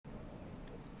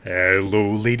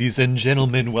Hello, ladies and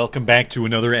gentlemen. Welcome back to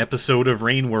another episode of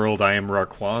Rain World. I am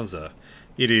Rawrquaza.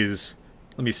 It is,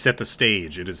 let me set the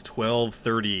stage. It is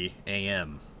 12:30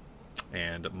 a.m.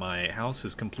 and my house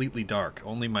is completely dark.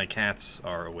 Only my cats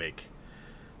are awake.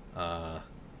 We're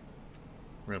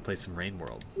gonna play some Rain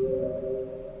World.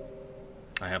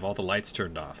 I have all the lights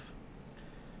turned off.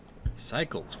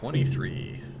 Cycle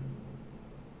 23.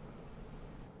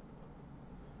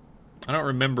 I don't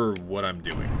remember what I'm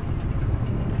doing.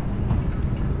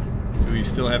 Do we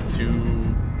still have two?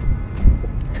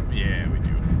 Yeah, we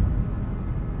do.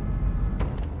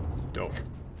 Dope.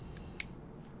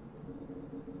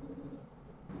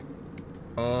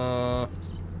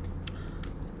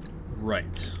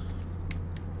 Right.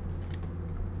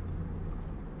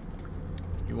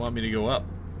 You want me to go up?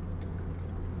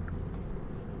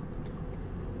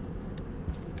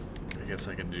 I guess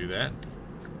I can do that.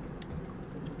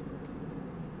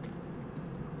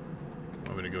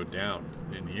 I'm gonna go down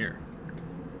in here.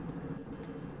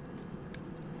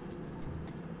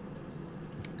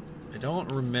 I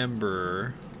don't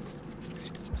remember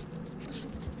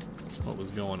what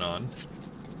was going on.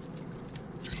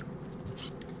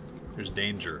 There's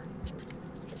danger.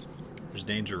 There's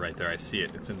danger right there. I see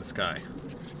it. It's in the sky.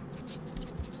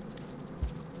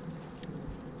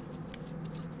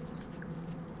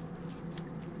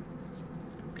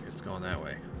 Okay, it's going that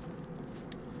way.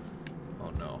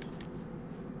 Oh no.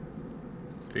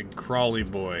 Big crawly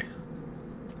boy.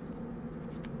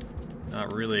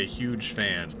 Not really a huge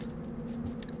fan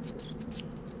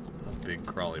of big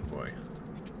crawly boy.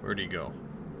 Where'd he go?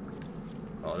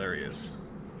 Oh, there he is.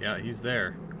 Yeah, he's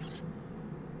there.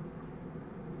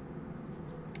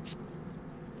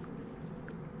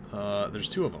 There's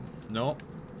two of them. No.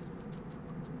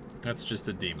 That's just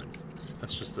a demon.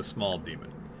 That's just a small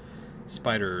demon.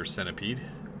 Spider centipede.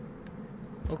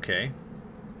 Okay.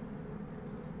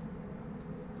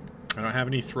 I don't have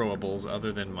any throwables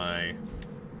other than my...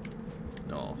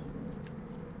 No.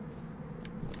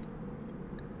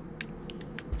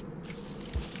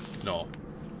 No.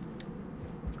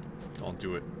 Don't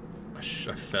do it. I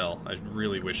fell. I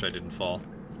really wish I didn't fall.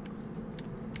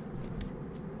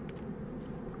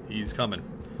 He's coming.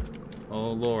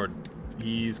 Oh lord.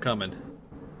 He's coming.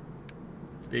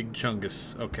 Big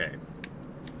chungus. Okay.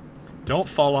 Don't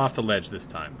fall off the ledge this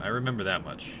time. I remember that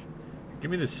much. Give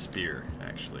me this spear,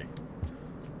 actually.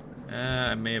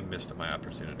 I may have missed my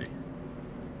opportunity.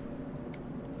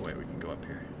 Wait, we can go up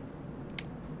here.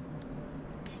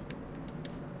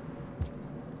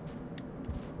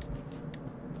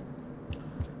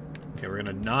 Okay, we're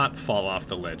gonna not fall off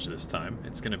the ledge this time.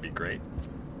 It's gonna be great.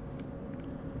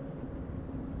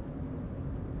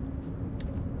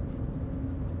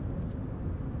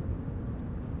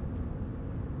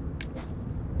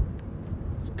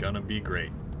 It's gonna be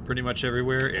great. Pretty much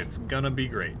everywhere, it's gonna be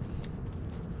great.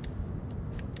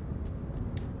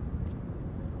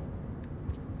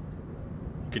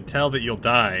 You can tell that you'll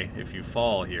die if you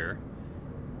fall here.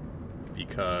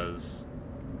 Because...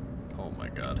 Oh my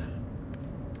god.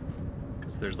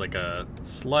 Because there's like a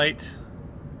slight...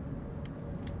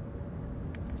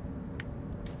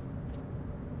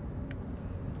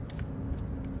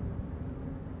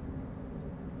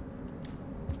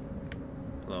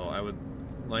 Although I would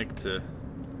like to...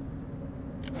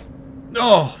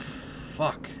 Oh,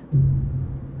 fuck.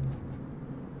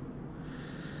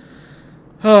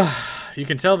 You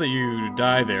can tell that you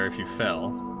die there if you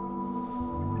fell.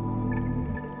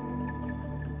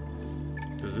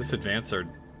 Does this advance our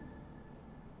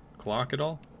clock at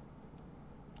all?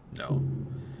 No.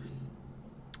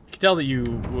 You can tell that you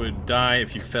would die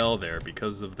if you fell there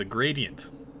because of the gradient.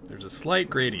 There's a slight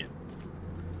gradient.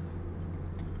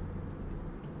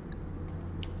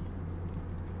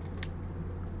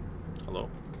 Hello?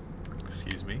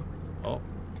 Excuse me? Oh.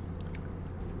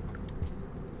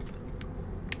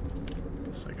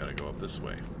 Guess I gotta go up this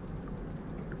way.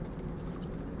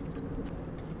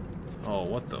 Oh,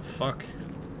 what the fuck?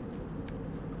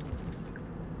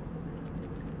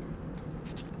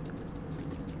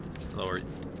 Hello,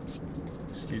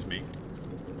 excuse me.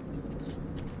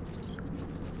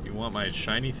 You want my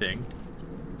shiny thing?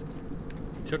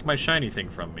 You took my shiny thing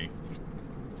from me.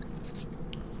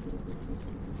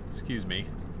 Excuse me.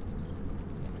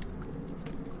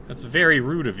 That's very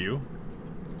rude of you.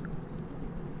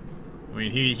 I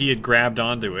mean, he had grabbed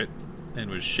onto it and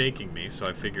was shaking me, so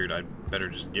I figured I'd better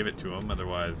just give it to him,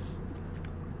 otherwise...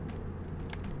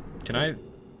 Can I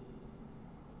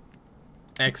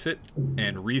exit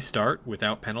and restart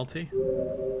without penalty?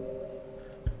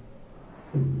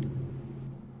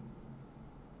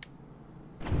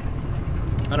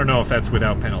 I don't know if that's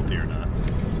without penalty or not.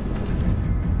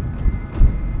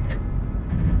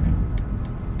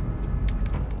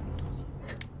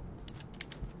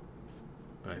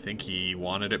 think he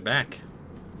wanted it back.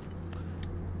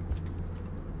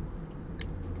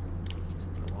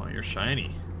 I want your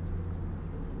shiny.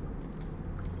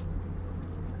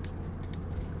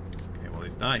 Okay, well,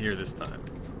 he's not here this time.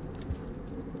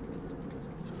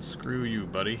 So screw you,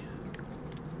 buddy.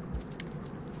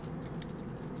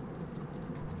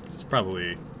 It's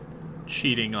probably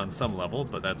cheating on some level,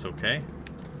 but that's okay.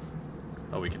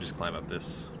 Oh, we can just climb up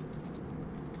this.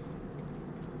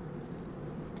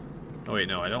 Oh wait,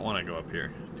 no, I don't want to go up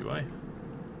here. Do I?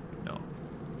 No.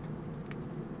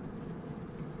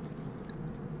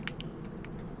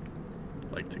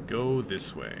 I'd like to go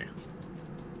this way.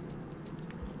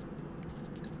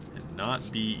 And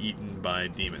not be eaten by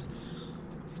demons.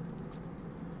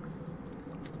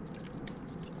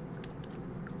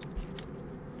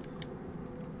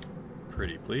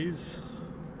 Pretty please.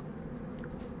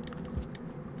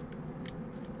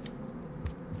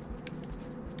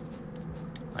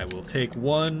 I will take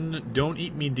one Don't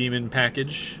Eat Me Demon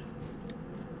package.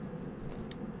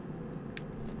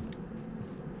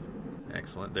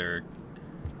 Excellent, they're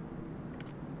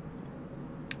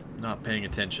not paying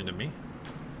attention to me.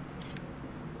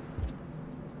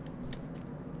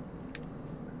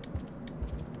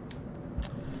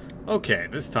 Okay,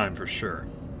 this time for sure.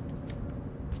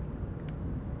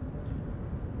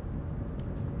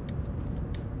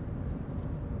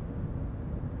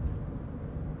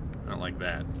 Like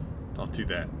that. Don't do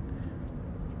that.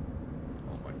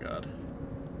 Oh my god.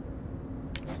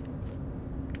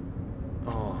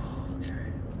 Oh, okay.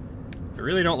 I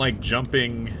really don't like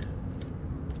jumping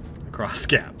across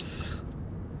gaps.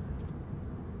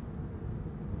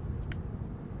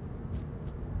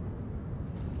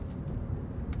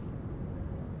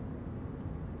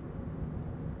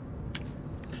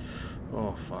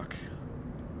 Oh, fuck.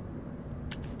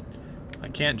 I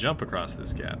can't jump across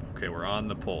this gap. Okay, we're on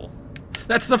the pole.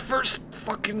 That's the first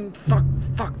fucking fuck.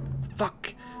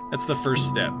 That's the first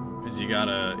step. Is you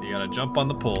gotta jump on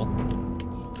the pole.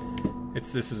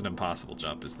 This is an impossible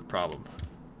jump is the problem.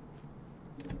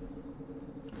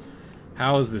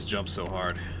 How is this jump so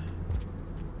hard?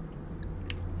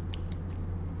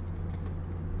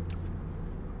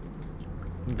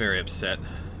 I'm very upset.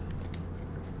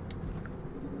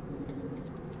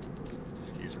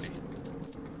 Excuse me.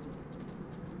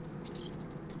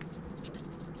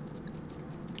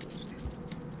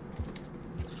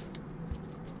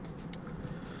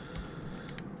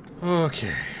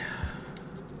 Okay.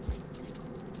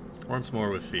 Once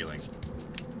more with feeling.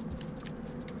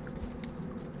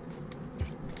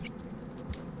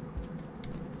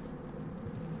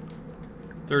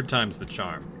 Third time's the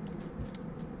charm.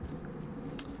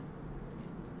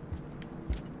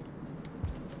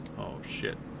 Oh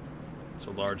shit. It's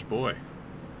a large boy.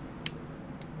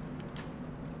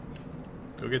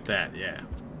 Go get that, yeah.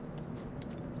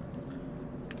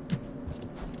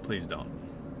 Please don't.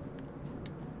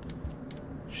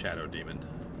 Shadow demon.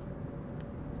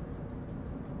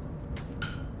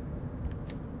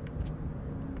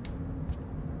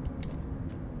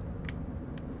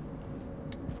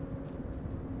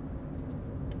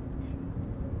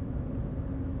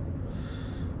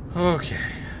 Okay.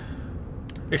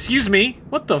 Excuse me?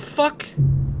 What the fuck?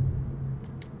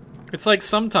 It's like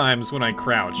sometimes when I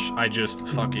crouch, I just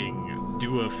fucking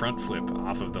do a front flip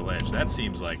off of the ledge. That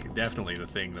seems like definitely the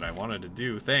thing that I wanted to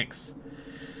do. Thanks.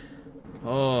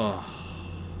 Oh,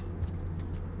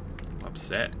 I'm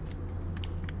upset.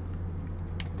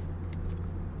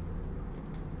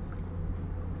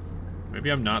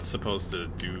 Maybe I'm not supposed to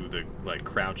do the, like,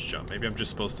 crouch jump. Maybe I'm just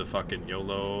supposed to fucking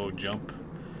YOLO jump.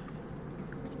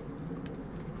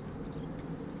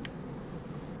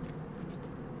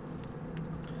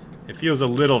 It feels a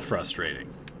little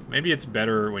frustrating. Maybe it's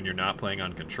better when you're not playing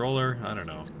on controller. I don't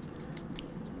know.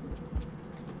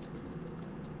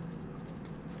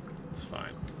 It's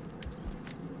fine.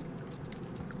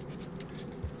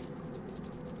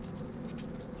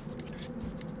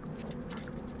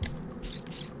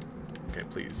 Okay,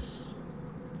 please.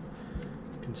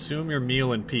 Consume your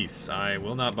meal in peace. I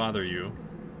will not bother you.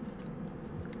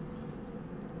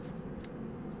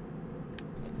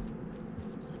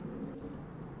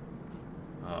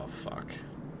 Oh, fuck.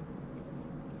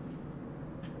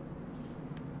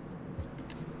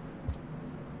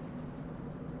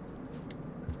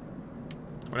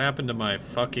 What happened to my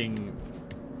fucking...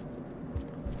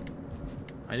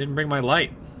 I didn't bring my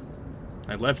light.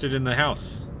 I left it in the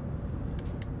house.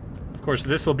 Of course,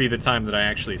 this will be the time that I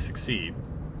actually succeed.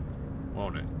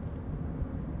 Won't it?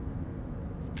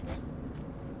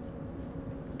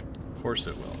 Of course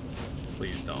it will.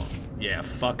 Please don't. Yeah,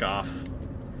 fuck off.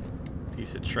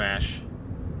 Piece of trash.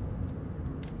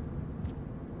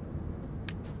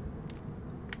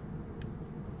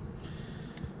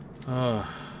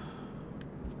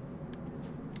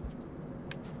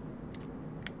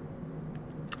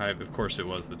 Of course it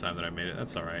was the time that I made it.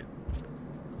 That's alright.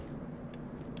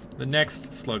 The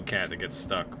next slug cat that gets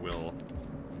stuck will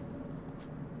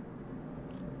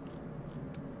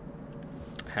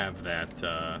have that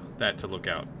that to look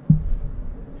out.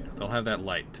 You know, they'll have that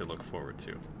light to look forward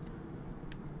to.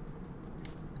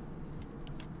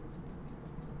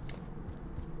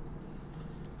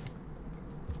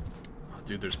 Oh,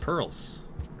 dude, there's pearls.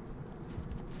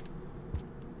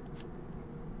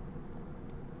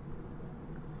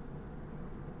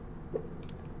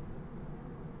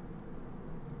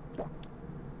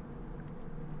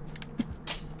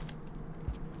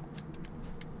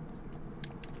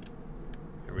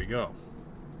 Go.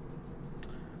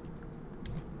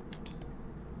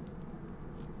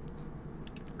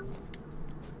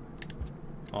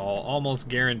 I'll almost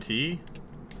guarantee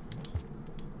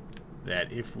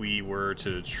that if we were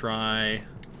to try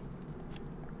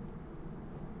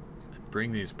and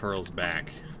bring these pearls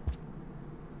back,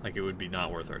 like, it would be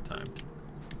not worth our time.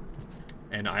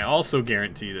 And I also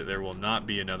guarantee that there will not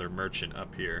be another merchant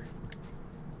up here.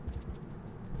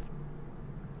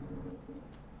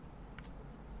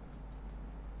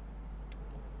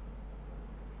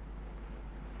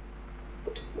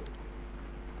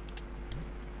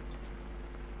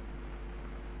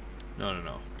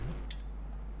 No.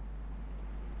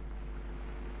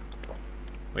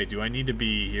 Wait, do I need to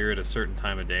be here at a certain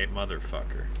time of day?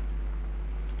 Motherfucker.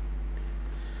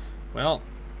 Well,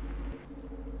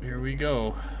 here we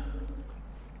go.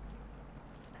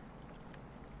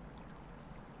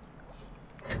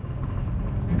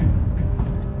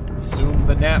 Assume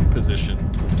the nap position.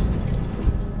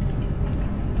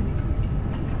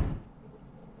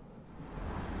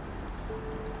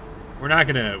 We're not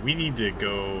gonna... We need to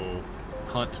go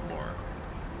hunt more.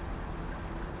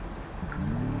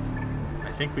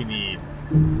 I think we need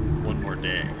one more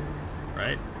day,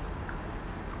 right?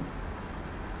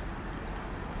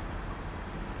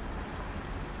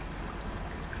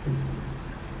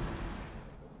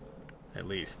 At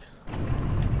least.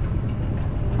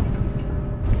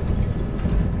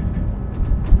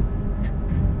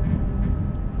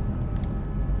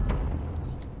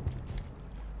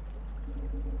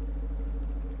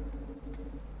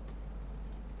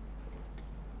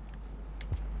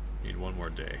 One more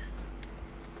day.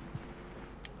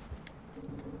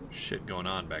 Shit going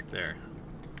on back there.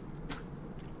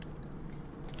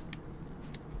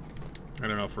 I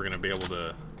don't know if we're gonna be able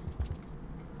to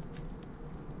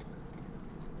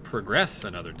progress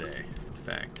another day, in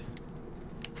fact.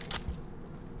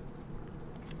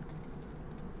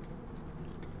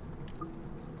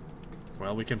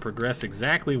 Well, we can progress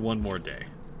exactly one more day.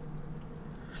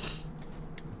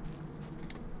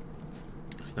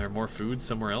 Is there more food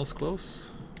somewhere else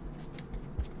close?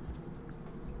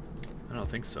 I don't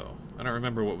think so. I don't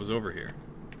remember what was over here.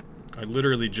 I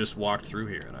literally just walked through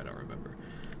here and I don't remember.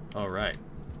 Oh, right.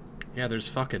 Yeah, there's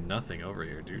fucking nothing over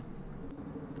here, dude.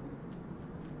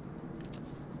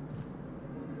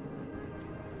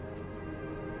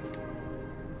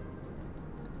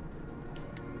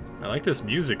 I like this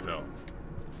music, though.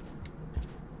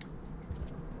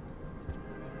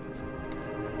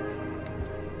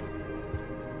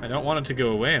 I don't want it to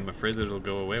go away. I'm afraid that it'll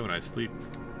go away when I sleep.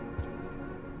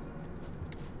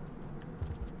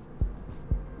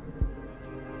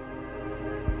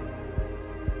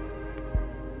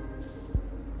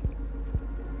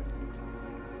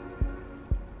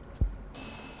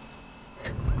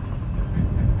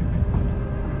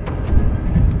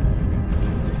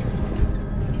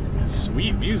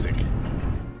 Sweet music.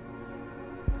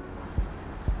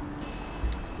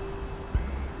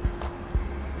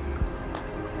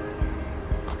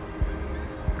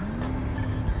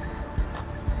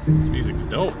 This music's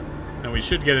dope. And we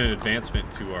should get an advancement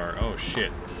to our... Oh,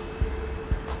 shit.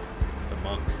 The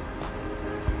monk.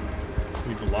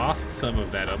 We've lost some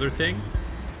of that other thing.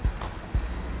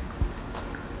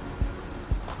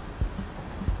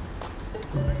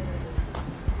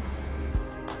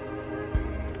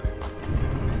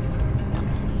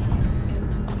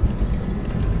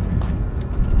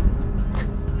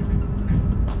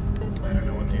 I don't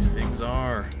know what these things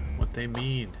are. What they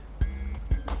mean.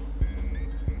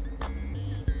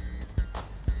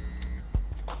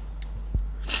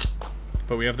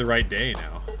 But we have the right day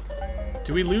now.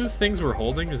 Do we lose things we're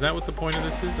holding? Is that what the point of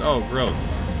this is? Oh,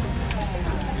 gross.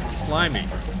 It's slimy. No.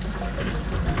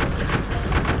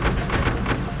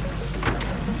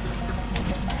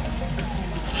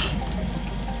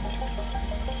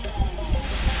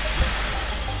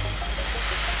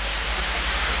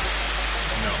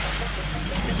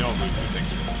 We don't lose the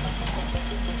things we're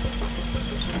holding.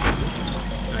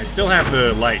 still have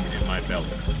the light in my belt.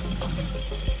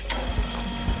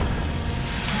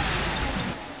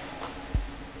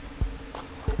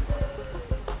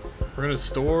 We're gonna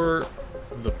store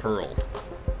the pearl.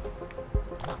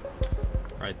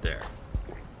 Right there.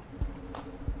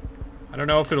 I don't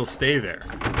know if it'll stay there.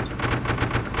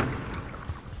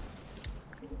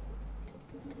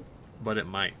 But it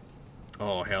might.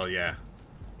 Oh, hell yeah.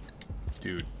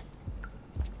 Dude.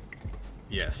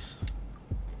 Yes.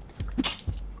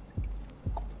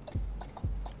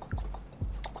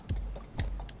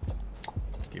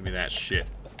 Give me that shit.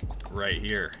 Right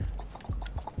here.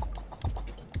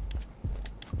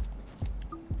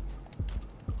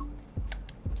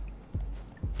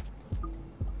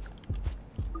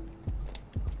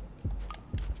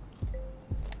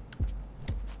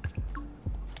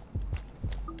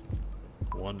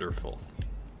 Wonderful.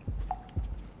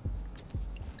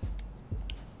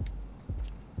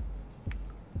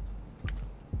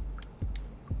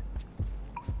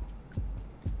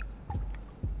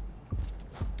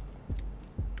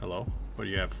 Hello? What do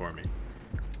you have for me?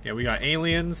 Yeah, we got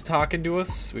aliens talking to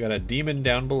us. We got a demon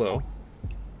down below.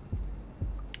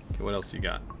 Okay, what else you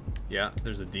got? Yeah,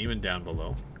 there's a demon down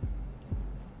below.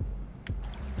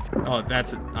 Oh,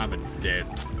 that's I'm a dead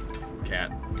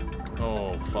cat.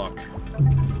 Oh, fuck.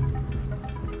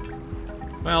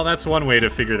 Well, that's one way to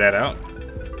figure that out.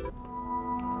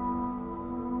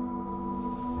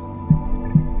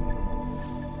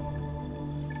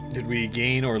 Did we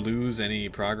gain or lose any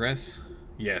progress?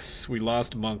 Yes, we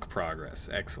lost monk progress.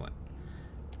 Excellent.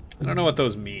 I don't know what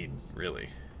those mean, really.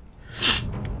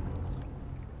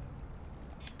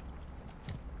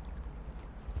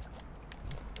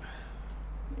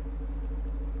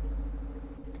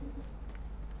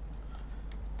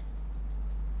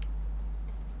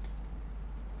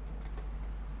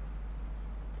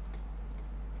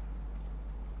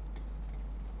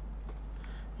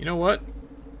 You know what?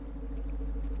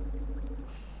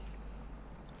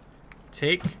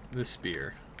 Take the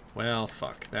spear. Well,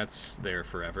 fuck. That's there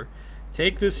forever.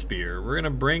 Take the spear. We're gonna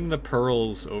bring the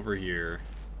pearls over here.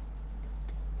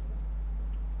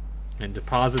 And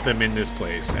deposit them in this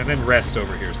place. And then rest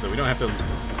over here so that we don't have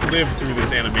to live through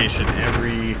this animation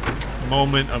every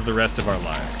moment of the rest of our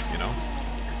lives, you know?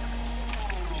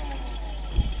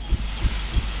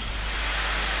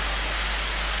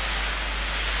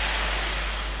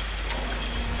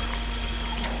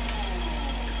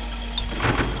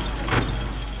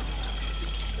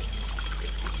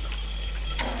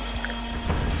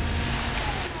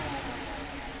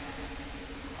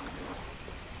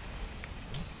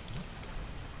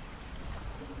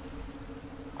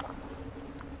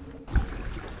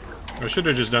 I should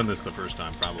have just done this the first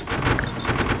time, probably.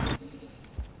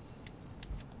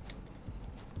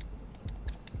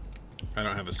 I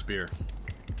don't have a spear.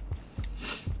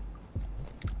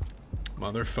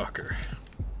 Motherfucker.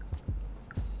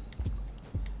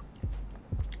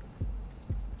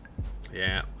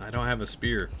 Yeah, I don't have a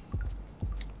spear.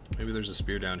 Maybe there's a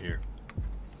spear down here.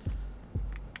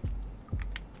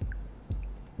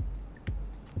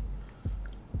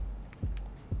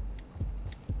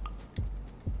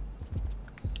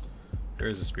 There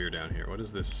is a spear down here. What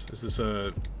is this? Is this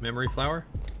a memory flower?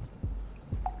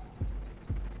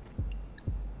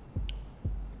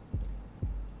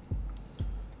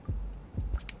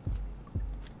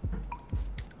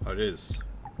 Oh, it is.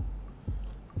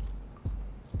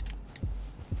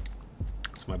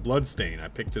 It's my blood stain. I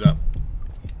picked it up.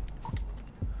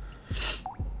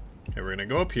 Okay, we're gonna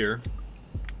go up here.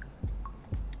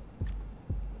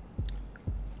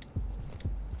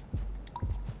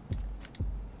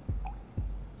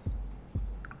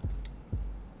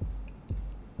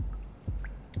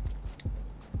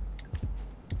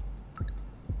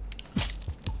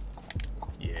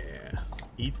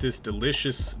 Eat this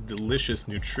delicious, delicious,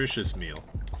 nutritious meal.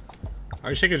 I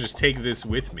wish I could just take this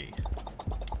with me.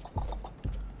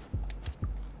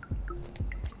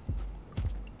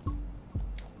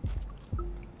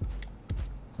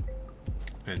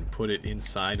 And put it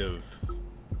inside of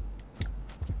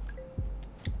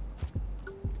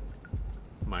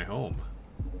my home.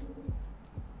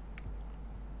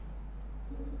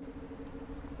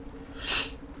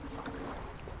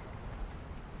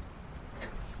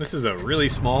 This is a really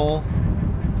small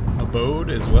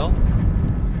abode as well.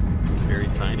 It's very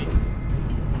tiny.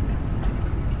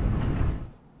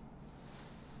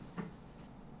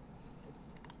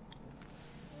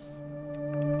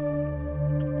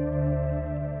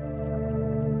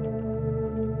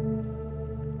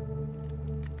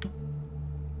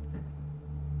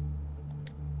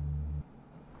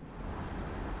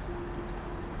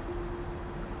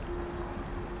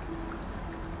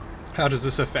 How does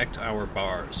this affect our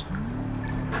bars?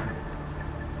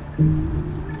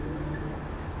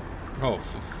 Oh,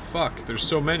 fuck. There's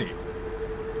so many.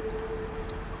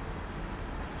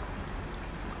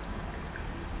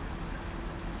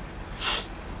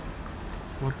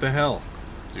 What the hell,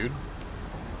 dude?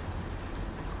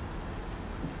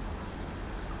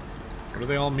 What do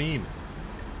they all mean?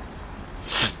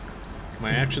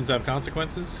 My actions have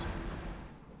consequences?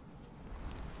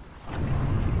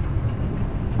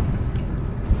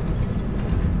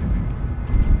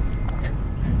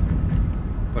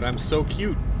 But I'm so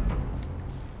cute.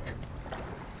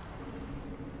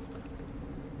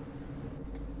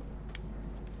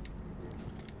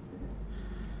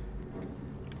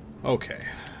 Okay.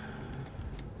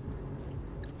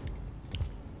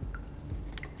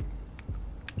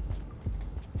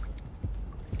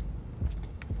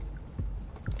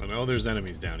 I know there's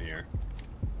enemies down here.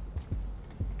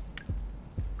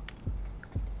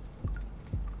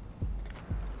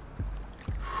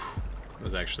 It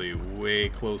was actually way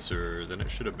closer than it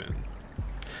should have been.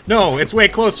 No, it's way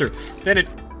closer than it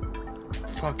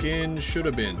fucking should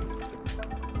have been.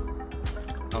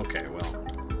 Okay, well.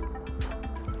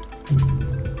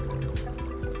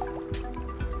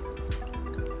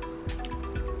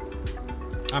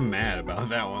 I'm mad about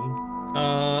that one.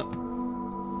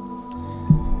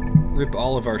 Rip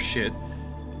all of our shit.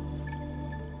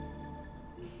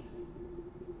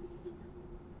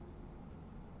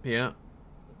 Yeah.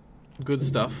 Good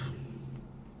stuff.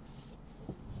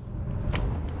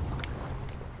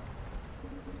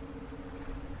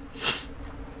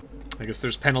 I guess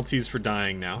there's penalties for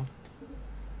dying now.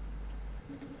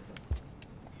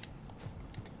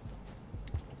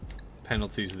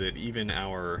 Penalties that even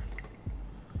our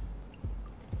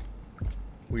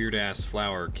weird-ass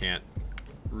flower can't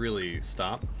really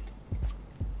stop.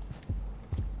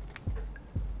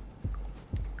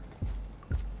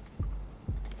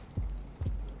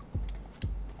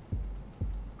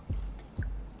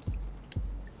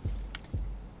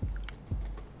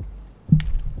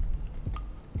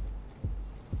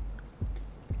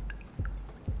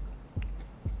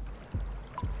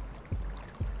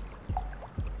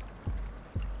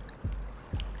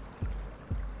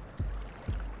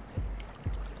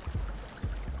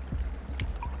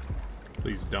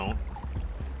 Please don't.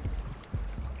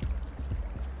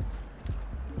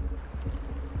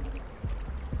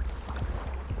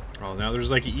 Oh, now there's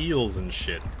like eels and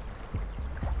shit.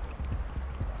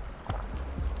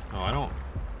 Oh, I don't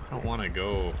want to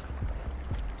go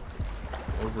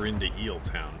over into Eel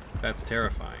Town. That's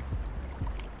terrifying.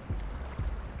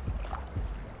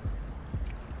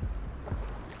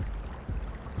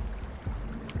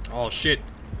 Oh shit.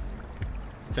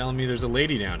 It's telling me there's a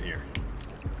lady down here.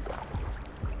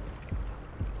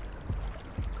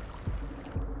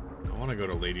 I want to go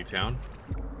to Lady Town.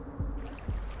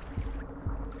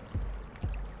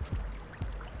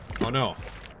 Oh no.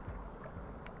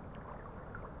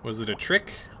 Was it a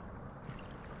trick?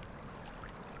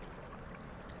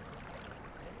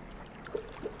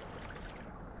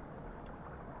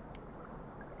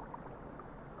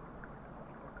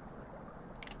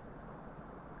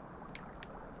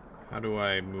 How do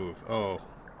I move? Oh.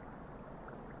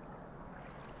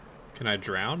 Can I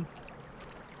drown?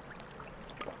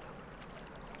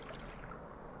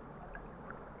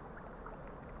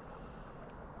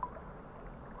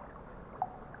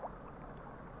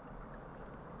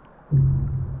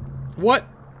 What?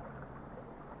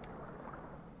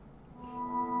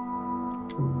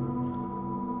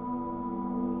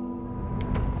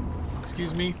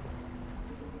 Excuse me?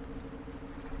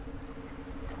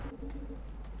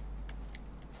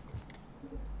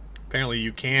 Apparently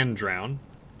you can drown.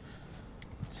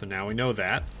 So now we know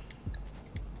that.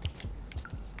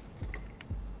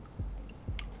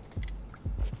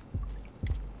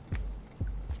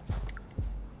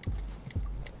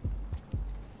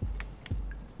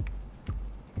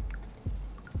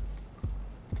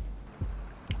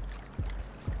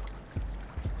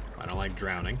 I don't like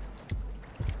drowning.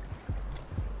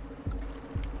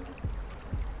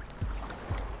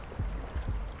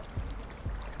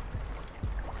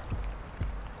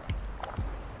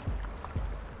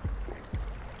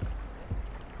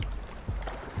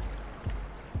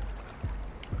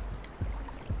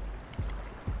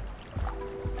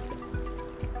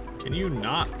 Can you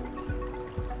not?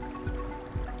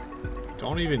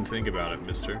 Don't even think about it,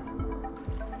 mister.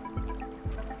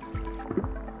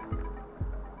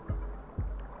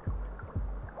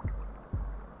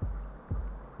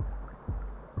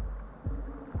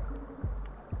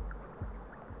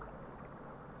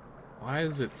 Why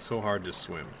is it so hard to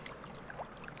swim?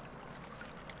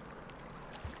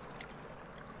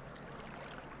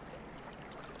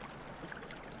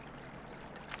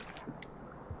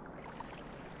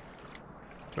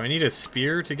 Do I need a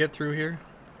spear to get through here?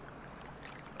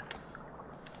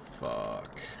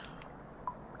 Fuck.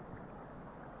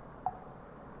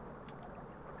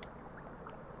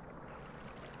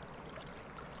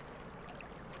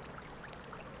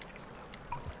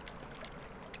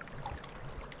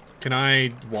 Can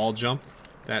I wall jump?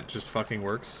 That just fucking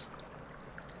works.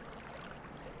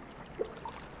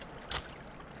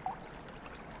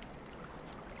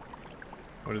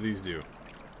 What do these do?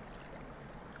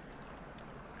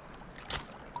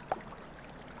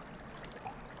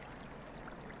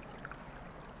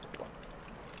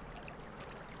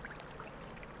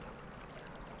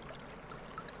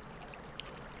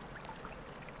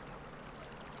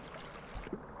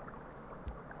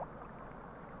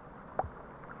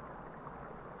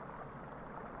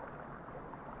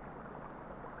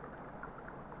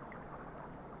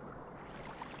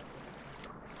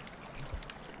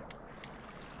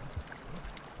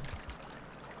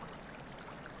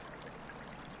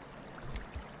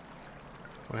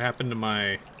 What happened to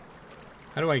my...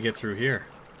 How do I get through here?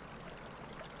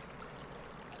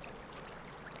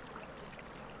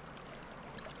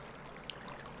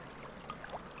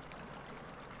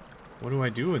 What do I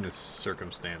do in this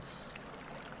circumstance?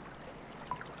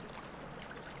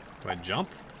 Do I jump?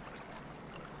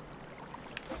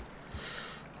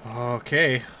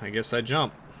 Okay, I guess I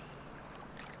jump.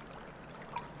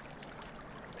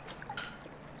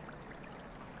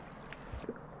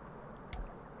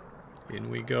 In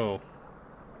we go.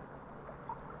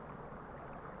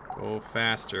 Go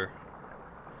faster.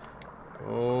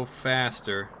 Go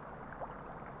faster.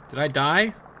 Did I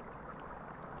die?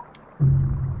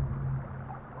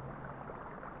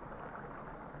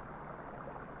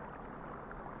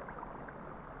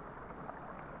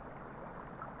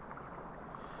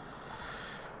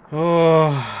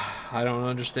 Oh, I don't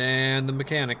understand the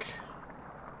mechanic.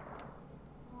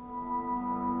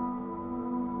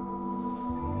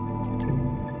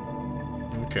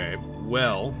 Okay,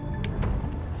 well,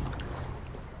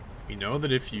 we know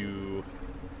that if you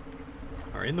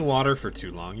are in the water for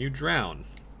too long, you drown.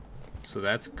 So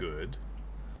that's good.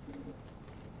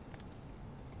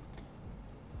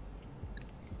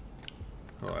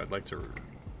 Oh, I'd like to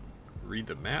read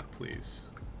the map, please.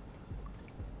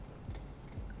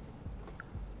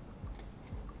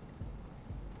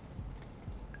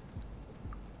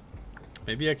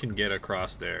 Maybe I can get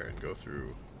across there and go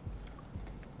through.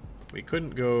 We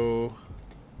couldn't go...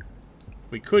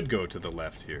 We could go to the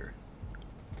left here.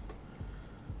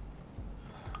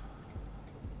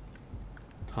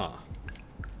 Huh.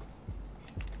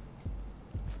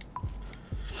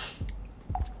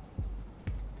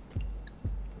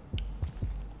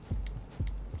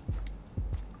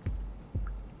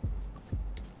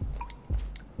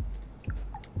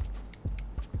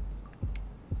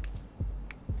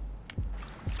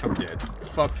 I'm dead.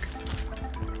 Fuck.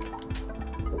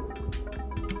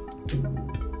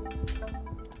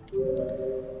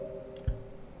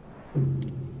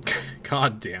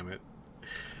 God damn it.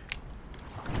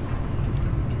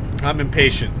 I'm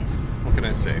impatient. What can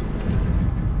I say?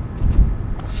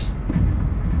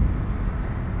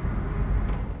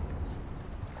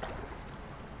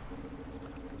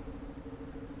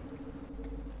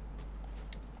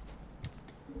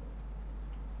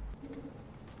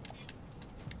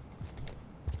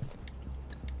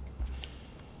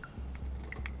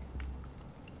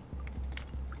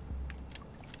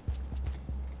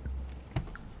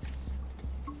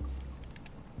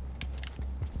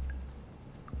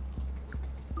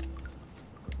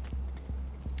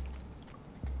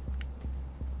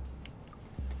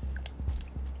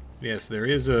 Yes, there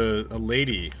is a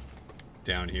lady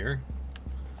down here.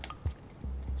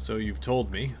 So you've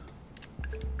told me.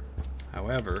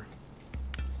 However...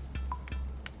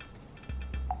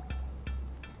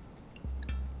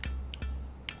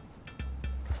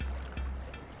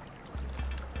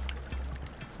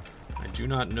 I do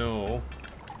not know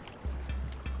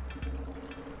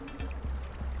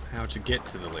how to get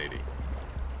to the lady.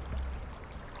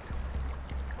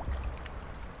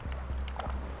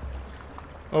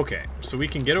 Okay, so we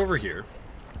can get over here.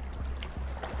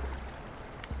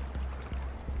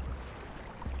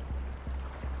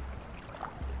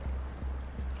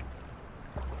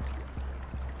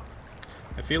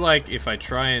 I feel like if I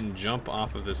try and jump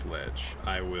off of this ledge,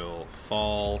 I will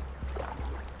fall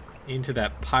into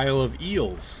that pile of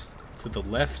eels to the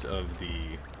left of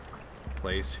the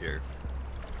place here.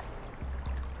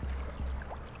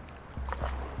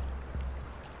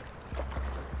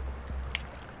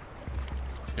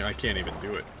 I can't even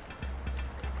do it.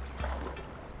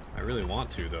 I really want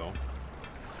to, though.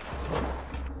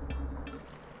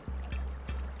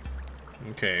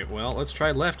 Okay, well, let's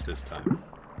try left this time.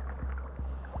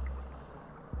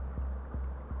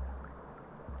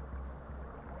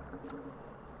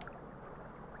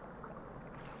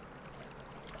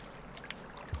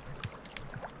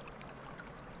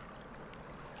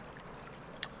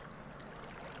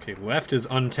 Okay, left is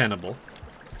untenable.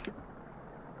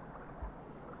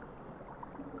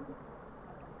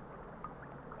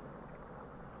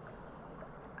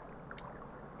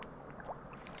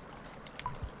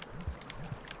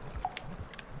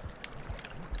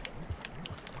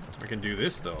 I can do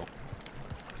this, though.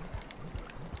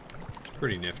 It's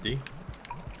pretty nifty.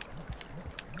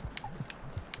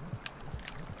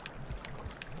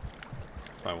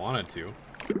 If I wanted to.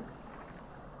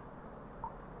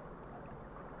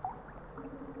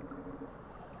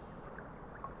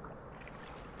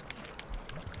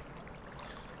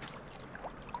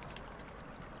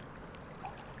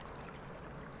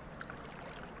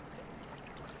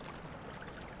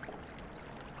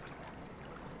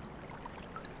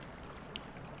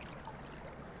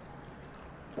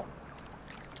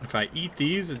 If I eat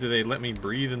these, do they let me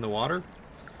breathe in the water?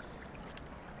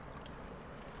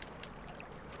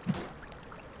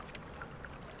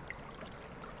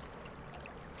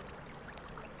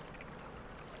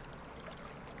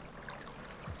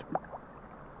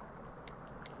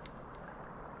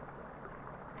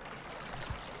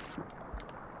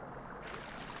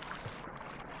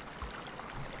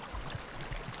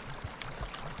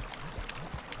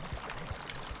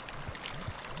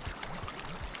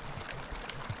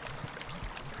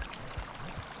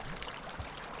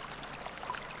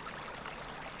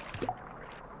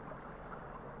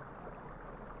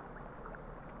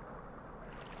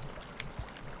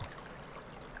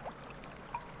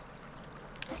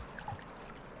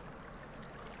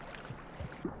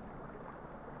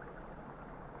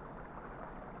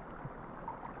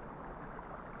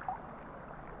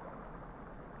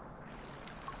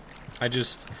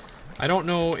 I don't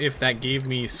know if that gave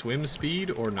me swim speed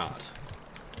or not.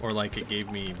 Or like it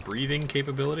gave me breathing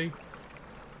capability.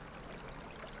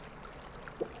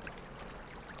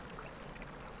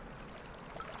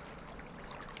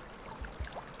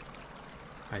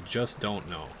 I just don't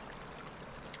know.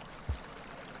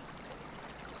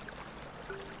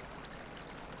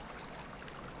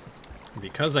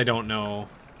 Because I don't know,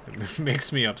 it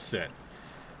makes me upset.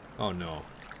 Oh no.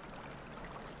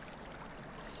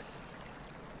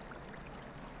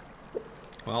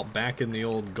 Well, back in the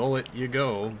old gullet you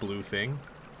go, blue thing.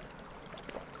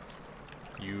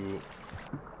 You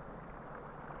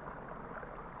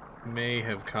may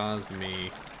have caused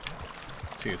me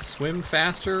to swim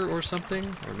faster or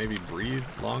something, or maybe breathe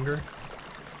longer.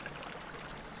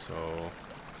 So,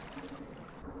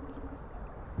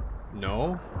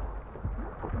 no.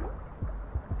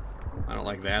 I don't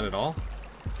like that at all.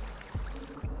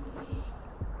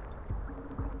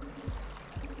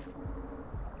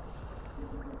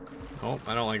 Oh,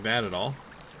 I don't like that at all.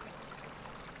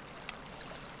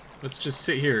 Let's just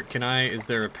sit here. Is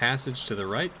there a passage to the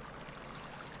right?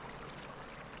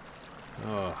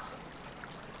 Oh.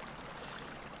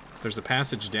 There's a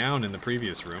passage down in the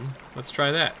previous room. Let's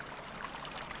try that.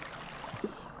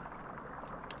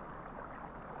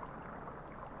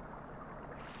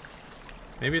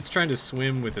 Maybe it's trying to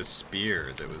swim with a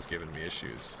spear that was giving me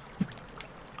issues.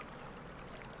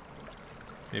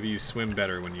 Maybe you swim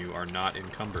better when you are not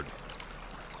encumbered.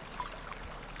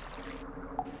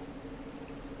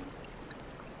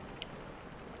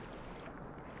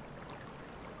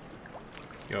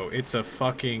 Yo, it's a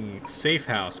fucking safe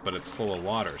house, but it's full of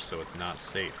water, so it's not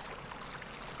safe.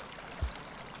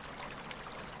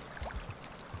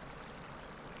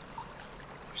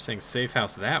 You're saying safe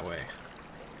house that way.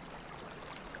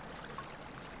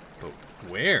 But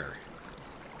where?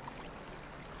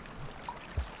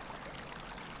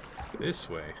 This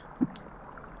way.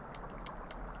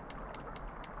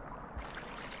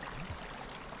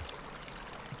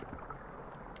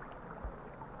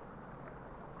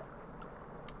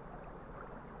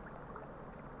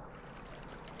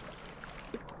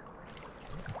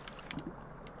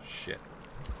 Shit.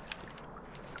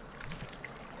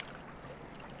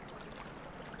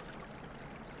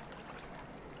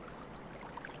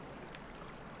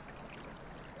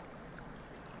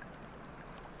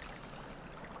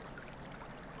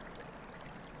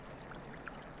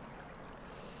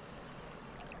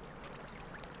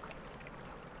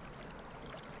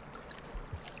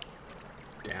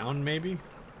 Down, maybe?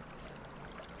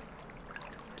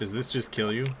 Does this just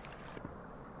kill you?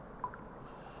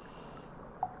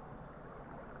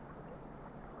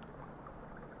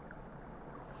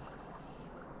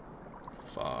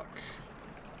 Fuck.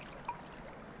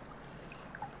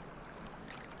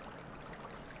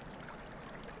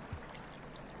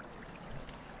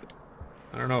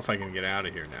 don't know if I can get out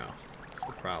of here now. That's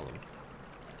the problem.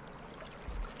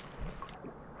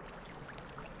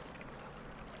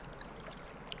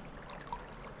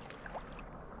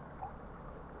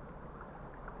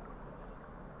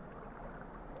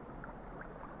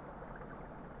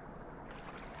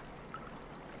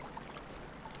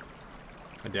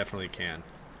 I definitely can.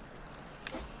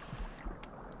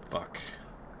 Fuck.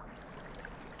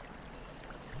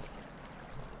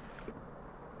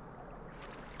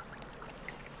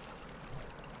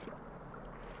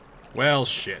 Well,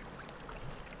 shit.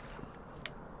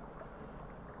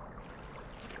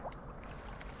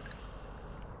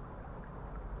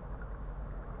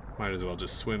 Might as well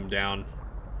just swim down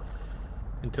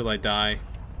until I die.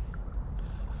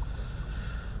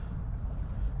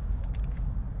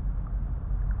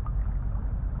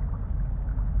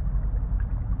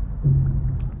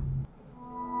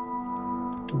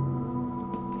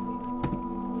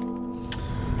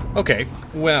 Okay,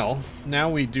 well, now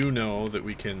we do know that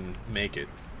we can make it.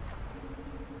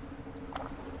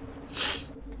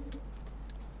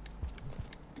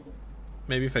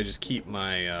 Maybe if I just keep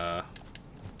my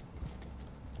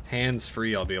hands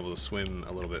free, I'll be able to swim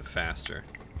a little bit faster.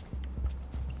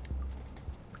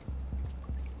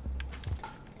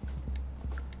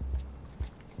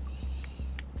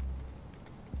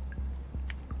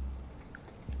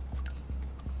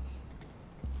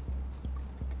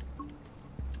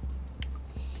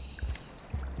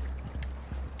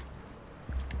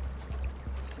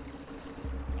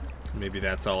 Maybe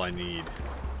that's all I need.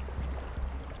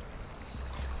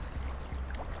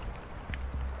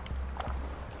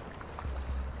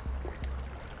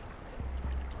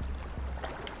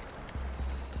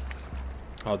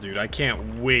 Oh, dude, I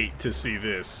can't wait to see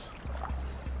this.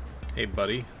 Hey,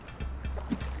 buddy.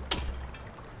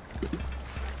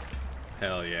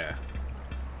 Hell yeah.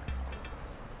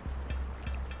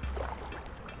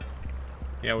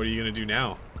 Yeah, what are you gonna do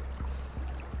now?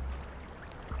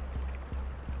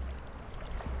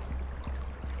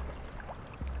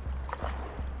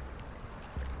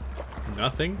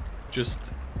 Nothing?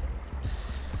 Just...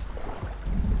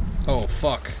 Oh,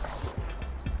 fuck.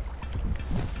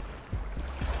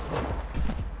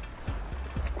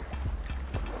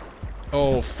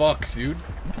 Oh, fuck, dude.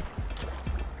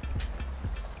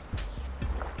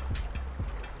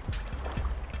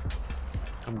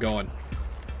 I'm going.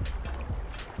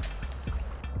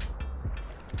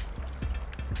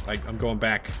 I'm going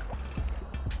back.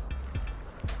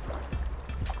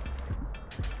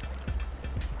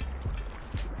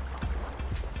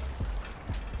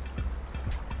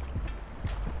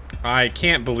 I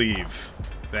can't believe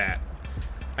that.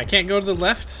 I can't go to the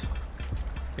left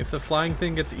if the flying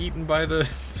thing gets eaten by the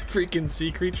freaking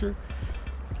sea creature.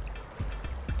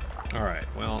 Alright,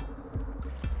 well,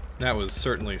 that was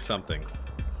certainly something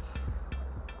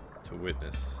to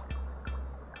witness.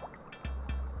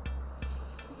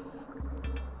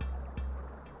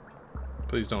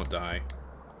 Please don't die.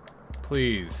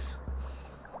 Please.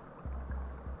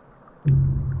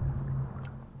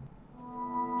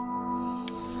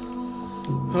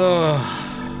 It's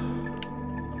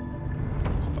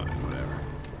fine, whatever.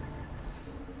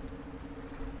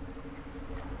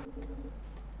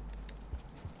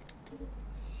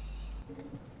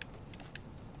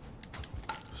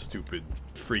 Stupid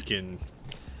freaking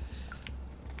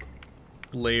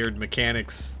layered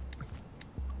mechanics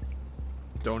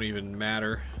don't even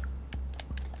matter.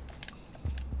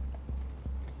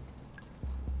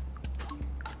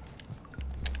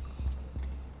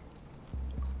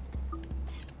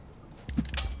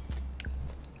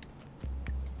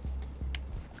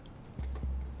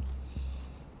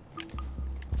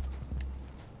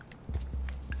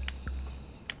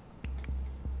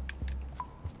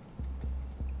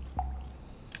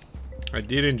 I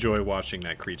did enjoy watching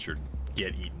that creature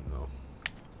get eaten, though.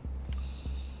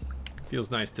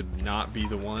 Feels nice to not be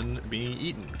the one being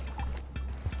eaten.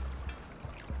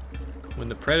 When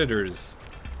the predators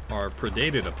are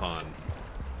predated upon,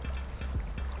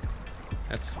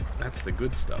 that's the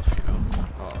good stuff, you know?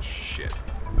 Oh, shit.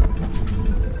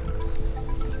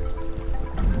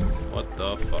 What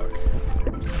the fuck?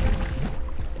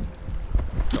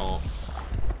 Don't.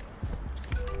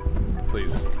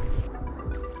 Please.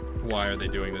 Why are they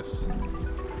doing this?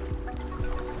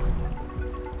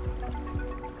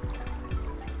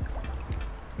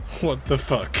 What the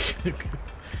fuck?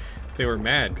 They were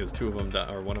mad because two of them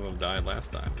died, or one of them died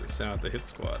last time. They sent out the hit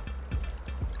squad.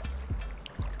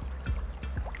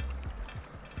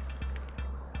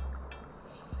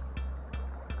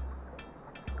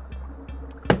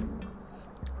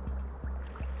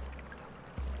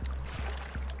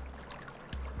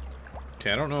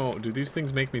 Okay, I don't know. Do these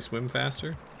things make me swim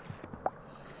faster?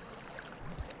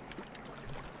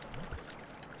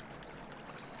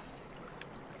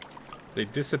 They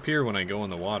disappear when I go in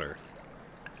the water.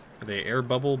 Are they air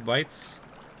bubble bites?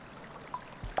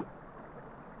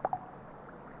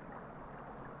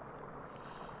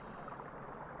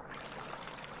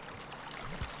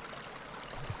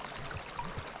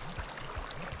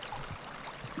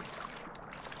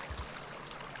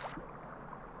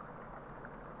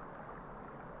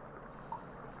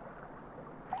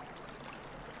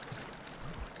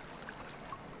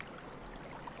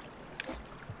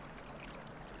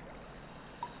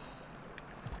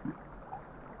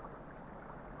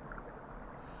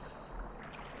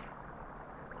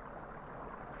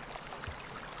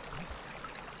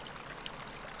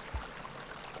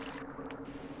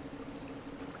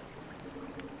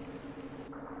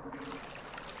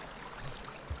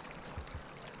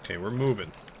 Okay, we're moving.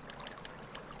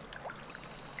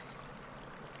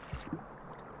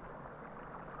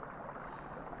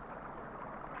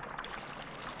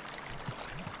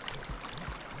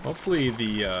 Hopefully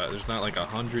there's not like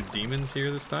 100 demons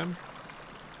here this time.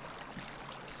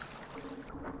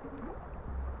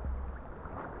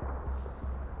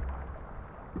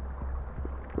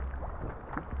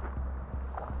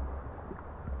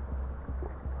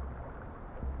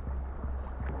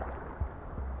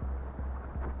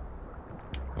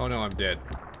 Oh no, I'm dead.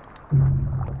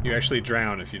 You actually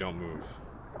drown if you don't move.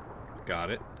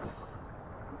 Got it.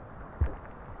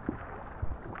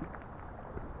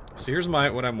 So here's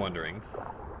what I'm wondering.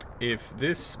 If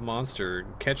this monster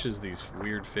catches these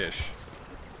weird fish,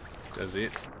 does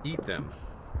it eat them?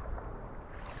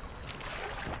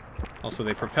 Also,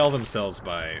 they propel themselves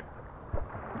by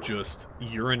just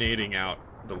urinating out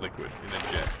the liquid in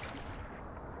a jet.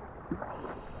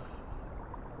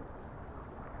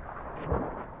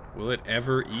 Will it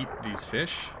ever eat these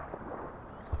fish?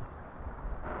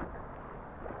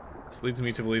 This leads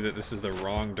me to believe that this is the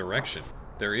wrong direction.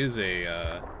 There is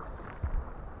a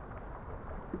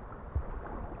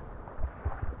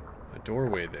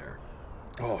doorway there.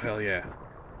 Oh, hell yeah.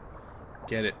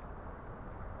 Get it.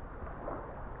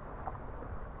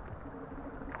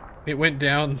 It went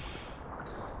down.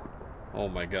 Oh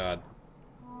my god.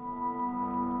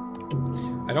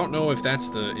 I don't know if that's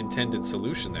the intended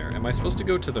solution there. Am I supposed to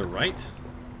go to the right?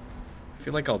 I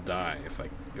feel like I'll die if I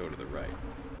go to the right.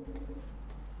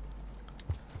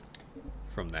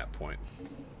 From that point.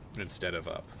 Instead of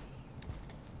up.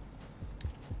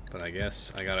 But I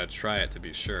guess I gotta try it to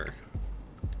be sure.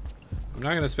 I'm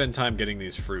not gonna spend time getting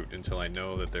these fruit until I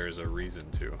know that there's a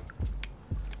reason to.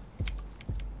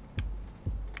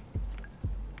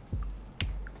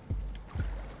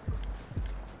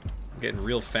 I'm getting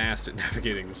real fast at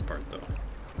navigating this part though.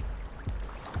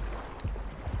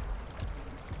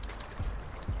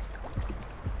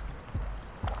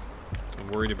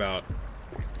 I'm worried about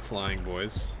flying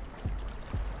boys.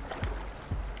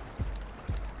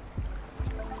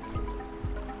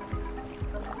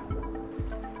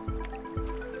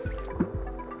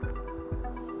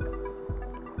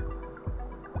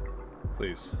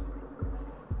 Please.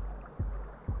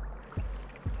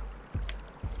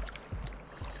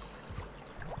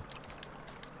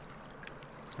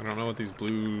 I don't know what these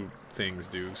blue things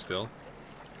do still.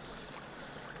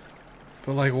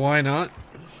 But like, why not?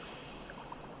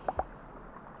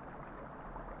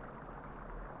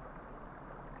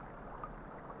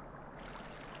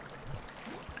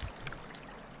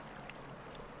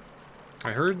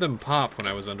 I heard them pop when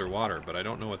I was underwater, but I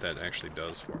don't know what that actually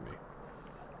does for me.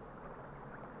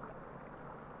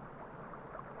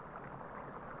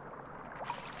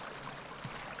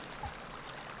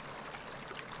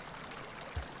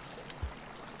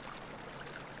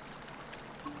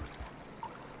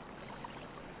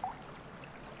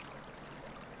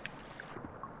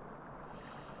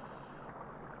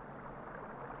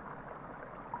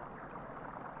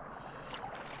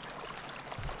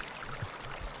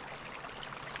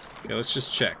 Okay, let's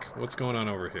just check. What's going on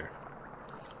over here?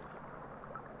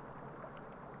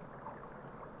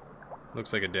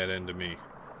 Looks like a dead end to me.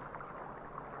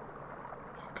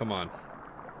 Oh, come on.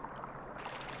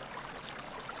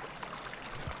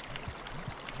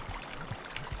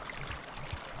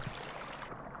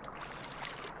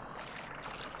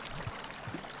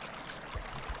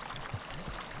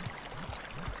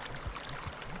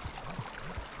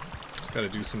 Just gotta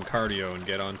do some cardio and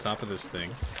get on top of this thing.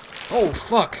 Oh,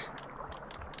 fuck!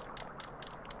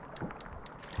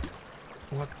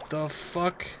 What the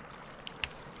fuck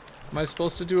am I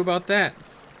supposed to do about that?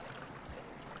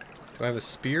 Do I have a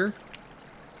spear?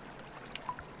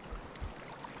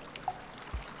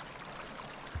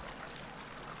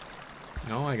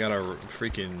 No, I got a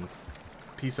freaking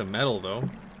piece of metal, though.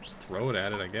 Just throw it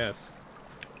at it, I guess.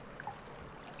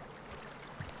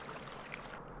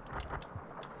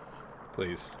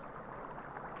 Please.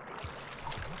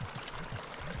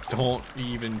 Don't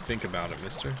even think about it,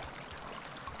 mister.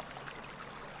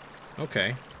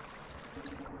 Okay.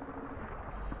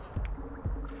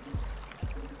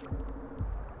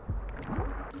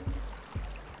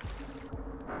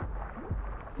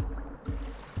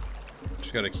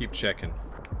 Just gotta keep checking.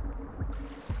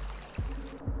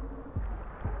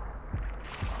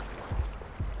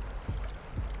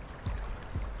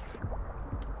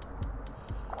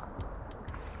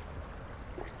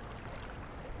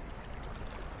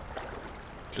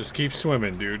 Just keep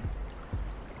swimming, dude.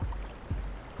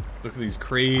 Look at these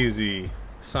crazy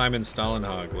Simon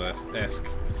Stalenhag-esque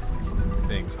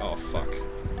things. Oh, fuck.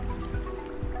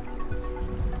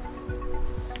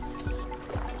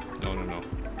 No, no, no.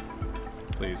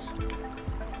 Please.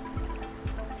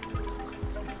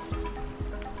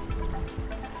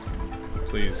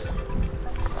 Please.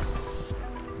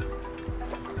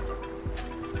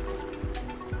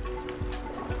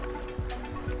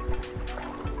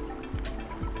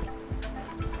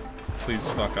 Please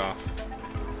fuck off.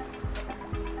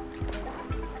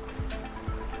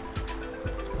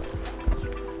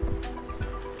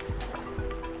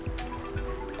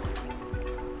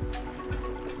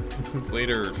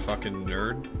 Later, fucking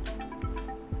nerd.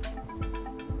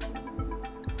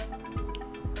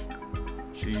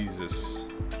 Jesus.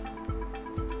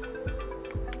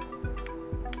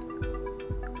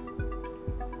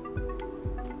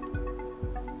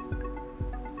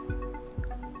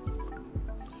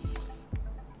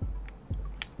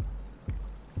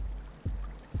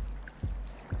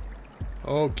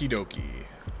 Okie dokie.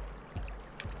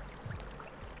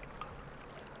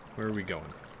 Where are we going?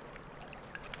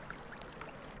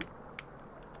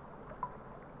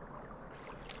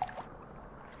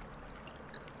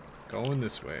 Going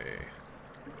this way.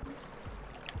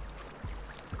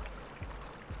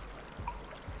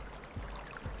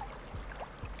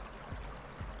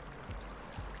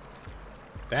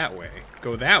 That way.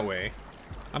 Go that way.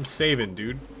 I'm saving,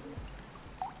 dude.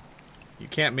 You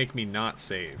can't make me not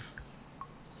save.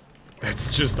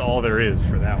 That's just all there is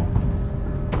for that one.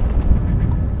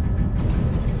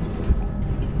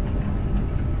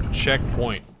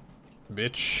 Checkpoint,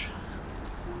 bitch.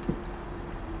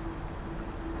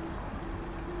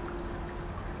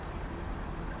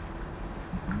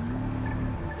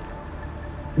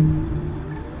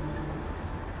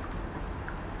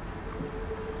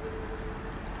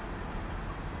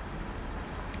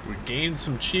 We gained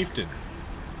some chieftain.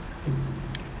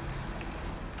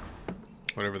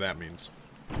 Whatever that means.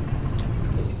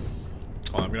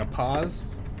 Oh, I'm gonna pause.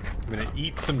 I'm gonna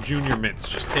eat some junior mints.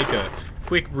 Just take a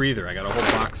quick breather. I got a whole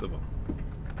box of them.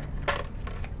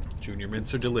 Junior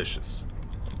mints are delicious.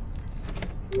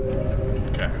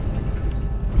 Okay.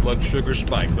 Blood sugar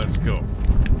spike. Let's go.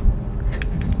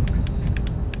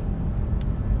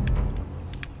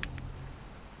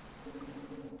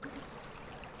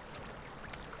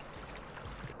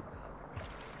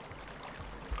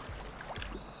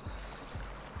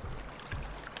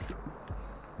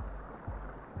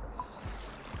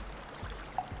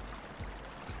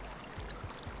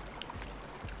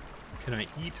 Can I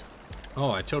eat? Oh,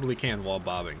 I totally can while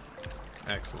bobbing.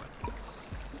 Excellent.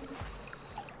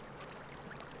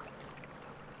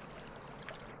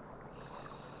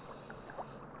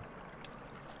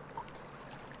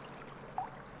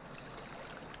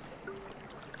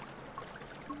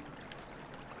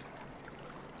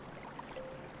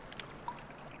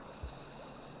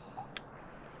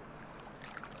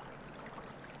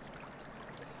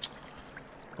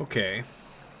 Okay.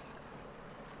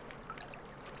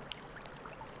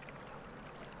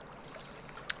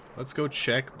 Let's go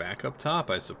check back up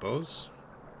top, I suppose.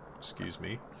 Excuse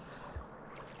me.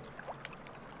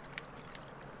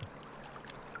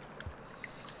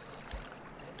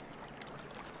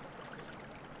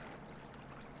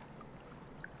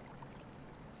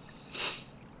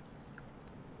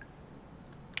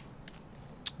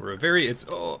 We're very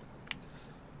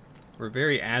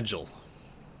agile.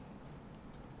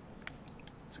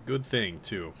 It's a good thing,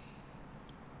 too.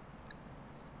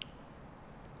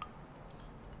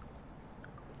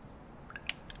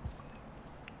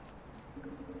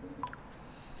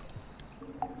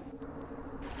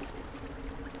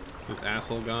 Is this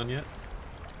asshole gone yet?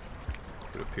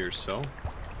 It appears so.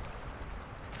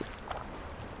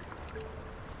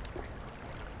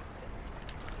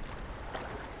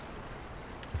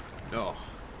 No.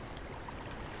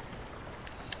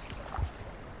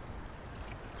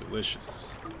 Delicious.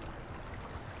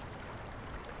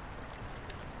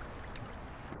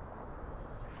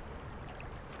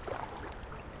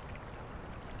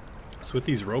 What's with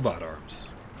these robot arms?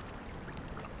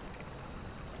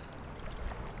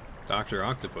 Dr.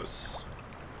 Octopus.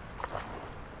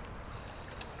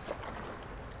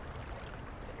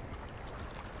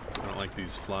 I don't like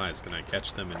these flies. Can I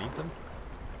catch them and eat them?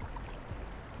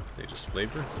 They just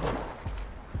flavor?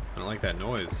 I don't like that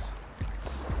noise.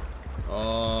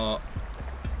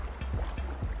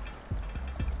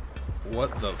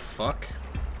 What the fuck?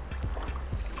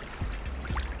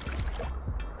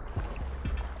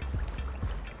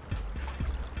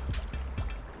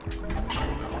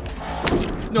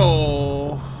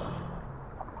 No.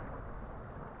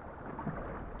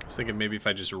 I was thinking maybe if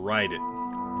I just ride it.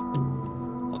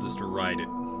 I'll just ride it.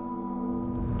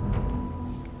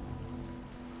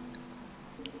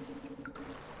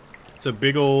 It's a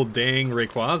big old dang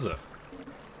Rawrquaza.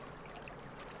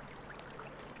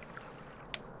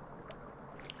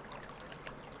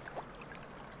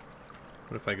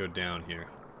 What if I go down here?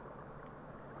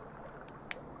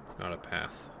 It's not a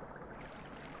path.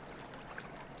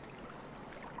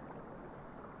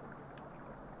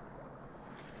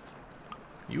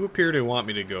 You appear to want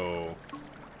me to go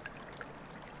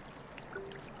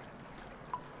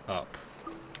up.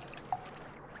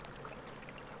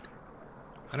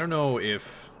 I don't know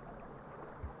if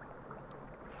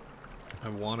I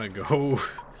want to go...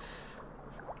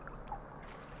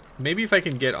 Maybe if I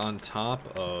can get on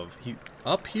top of...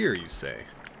 Up here, you say?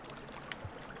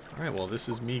 Alright, well, this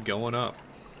is me going up.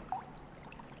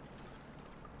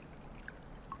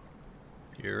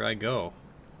 Here I go.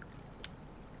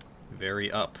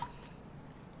 Very up.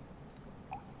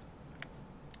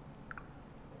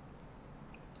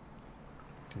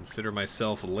 Consider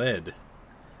myself led.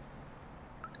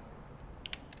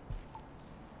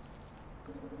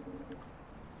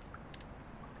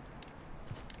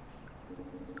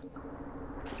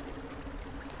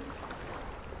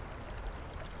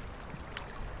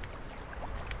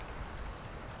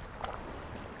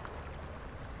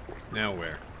 Now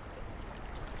where?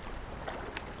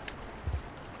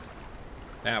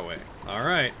 That way.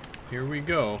 Alright, here we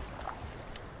go.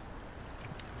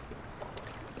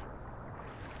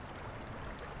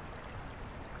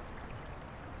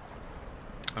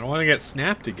 I don't want to get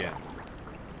snapped again.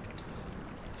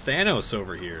 Thanos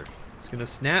over here. He's gonna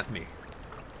snap me.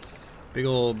 Big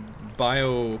old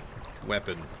bio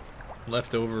weapon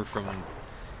left over from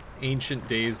ancient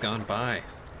days gone by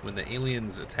when the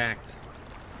aliens attacked.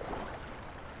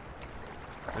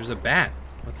 There's a bat.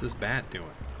 What's this bat doing?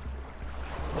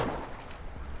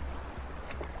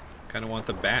 Kind of want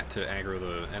the bat to aggro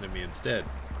the enemy instead.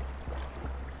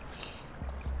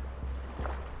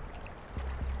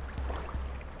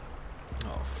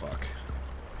 Oh, fuck.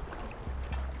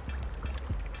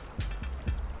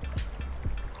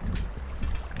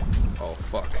 Oh,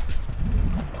 fuck.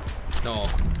 No.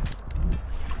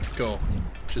 Go.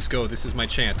 Just go. This is my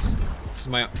chance. This is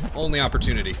my only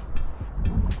opportunity.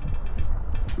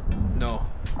 No.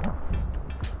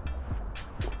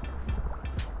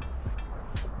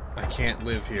 I can't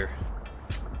live here.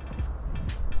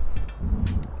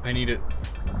 I need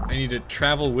to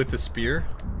travel with the spear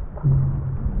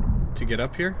to get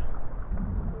up here.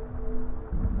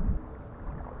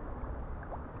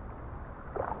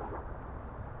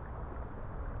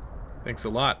 Thanks a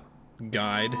lot,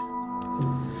 guide.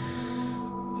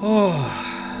 Oh.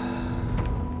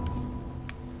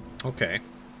 Okay.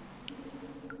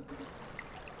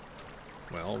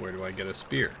 Well, where do I get a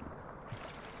spear?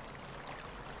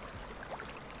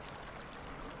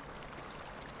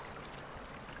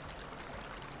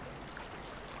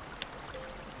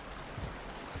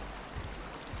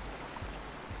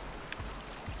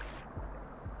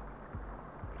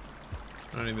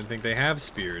 I don't even think they have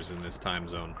spears in this time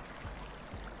zone.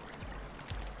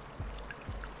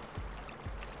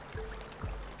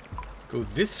 Go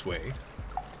this way?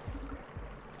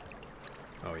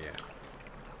 Oh yeah.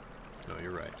 No,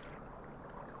 you're right.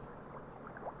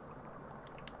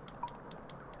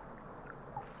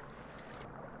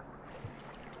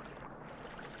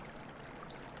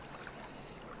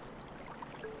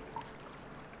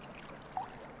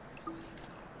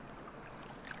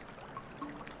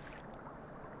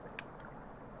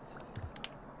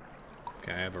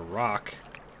 Okay, I have a rock.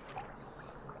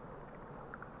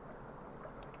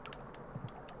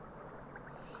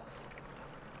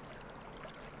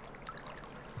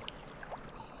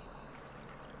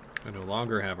 I no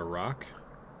longer have a rock.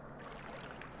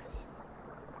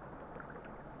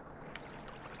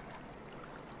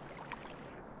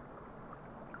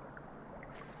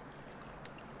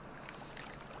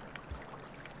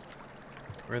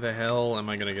 Where the hell am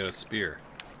I gonna get a spear?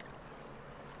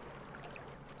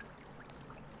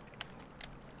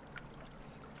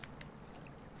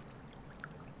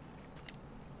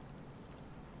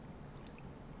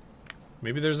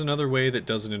 Maybe there's another way that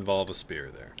doesn't involve a spear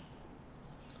there.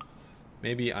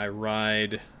 Maybe I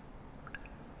ride...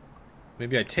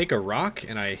 Maybe I take a rock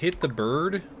and I hit the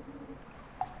bird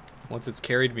once it's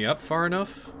carried me up far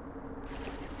enough.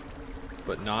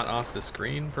 But not off the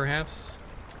screen, perhaps?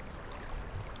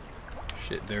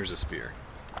 Shit, there's a spear.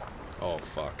 Oh,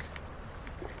 fuck.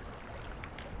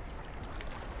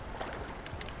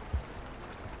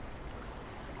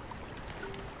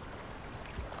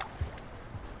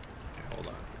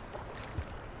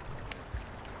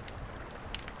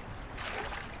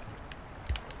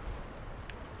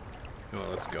 Well,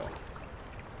 let's go.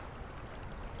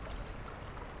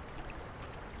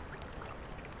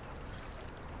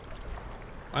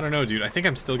 I don't know, dude. I think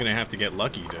I'm still gonna have to get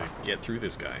lucky to get through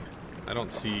this guy. I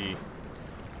don't see...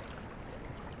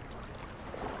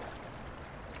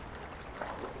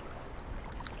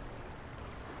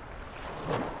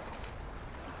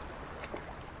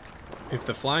 If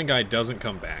the flying guy doesn't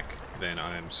come back, then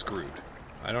I'm screwed.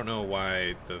 I don't know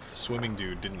why the swimming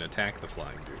dude didn't attack the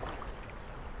flying dude.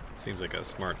 Seems like a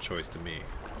smart choice to me.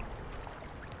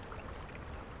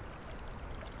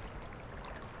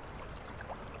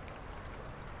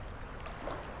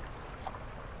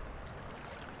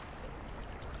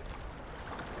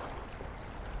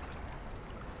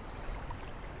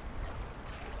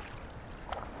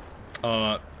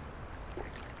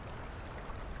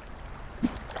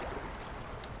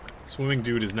 Swimming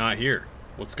dude is not here.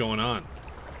 What's going on?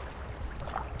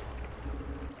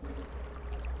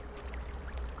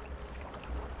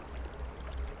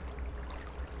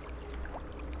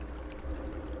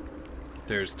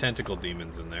 There's tentacle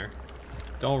demons in there.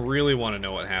 Don't really want to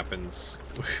know what happens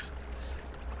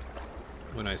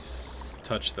when I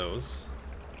touch those.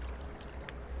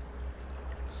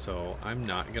 So I'm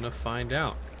not gonna find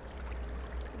out.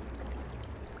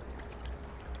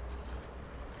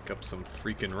 Pick up some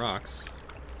freaking rocks.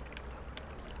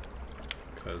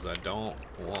 Because I don't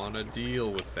want to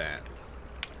deal with that.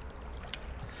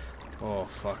 Oh,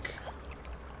 fuck.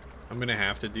 I'm gonna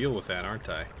have to deal with that, aren't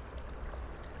I?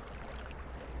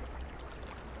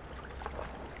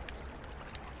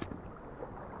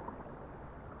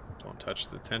 Touch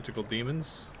the tentacle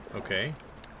demons. Okay.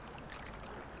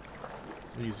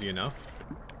 Easy enough.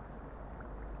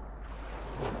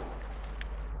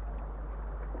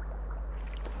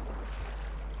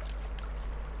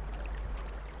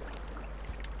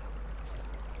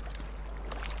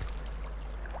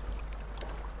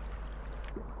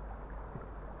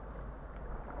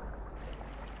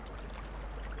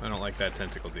 I don't like that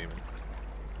tentacle demon.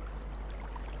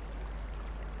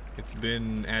 It's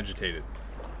been agitated.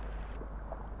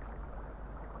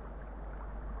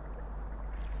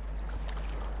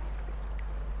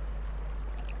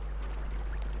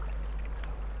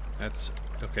 That's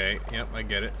okay. Yep, I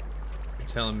get it. You're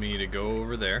telling me to go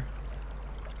over there.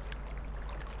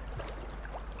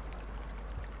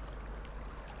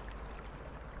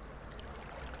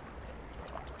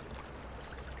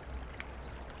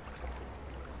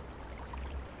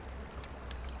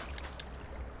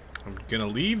 I'm gonna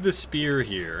leave the spear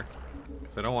here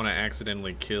because I don't want to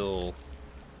accidentally kill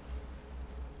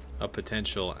a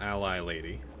potential ally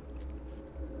lady.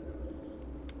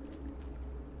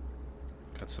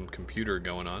 Got some computer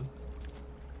going on.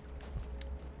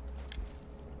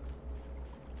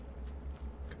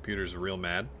 Computer's real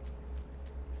mad.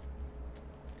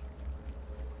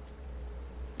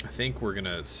 I think we're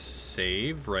gonna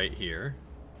save right here.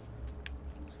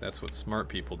 So that's what smart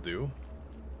people do.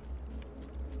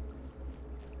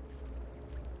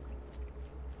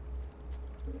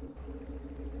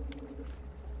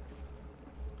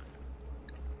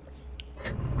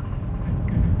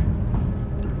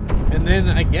 And then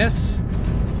I guess,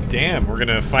 damn, we're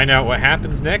gonna find out what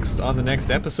happens next on the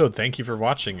next episode. Thank you for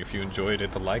watching. If you enjoyed,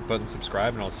 hit the like button,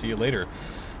 subscribe, and I'll see you later.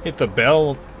 Hit the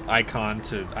bell icon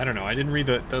to, I don't know, I didn't read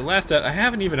the last, I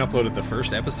haven't even uploaded the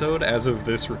first episode as of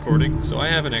this recording, so I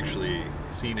haven't actually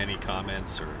seen any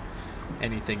comments or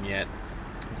anything yet.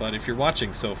 But if you're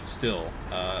watching still,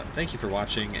 thank you for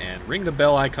watching, and ring the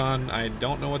bell icon. I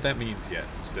don't know what that means yet,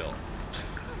 still.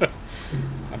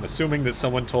 I'm assuming that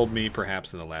someone told me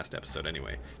perhaps in the last episode.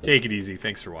 Anyway, take it easy.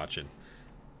 Thanks for watching.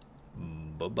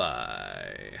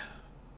 Bye-bye.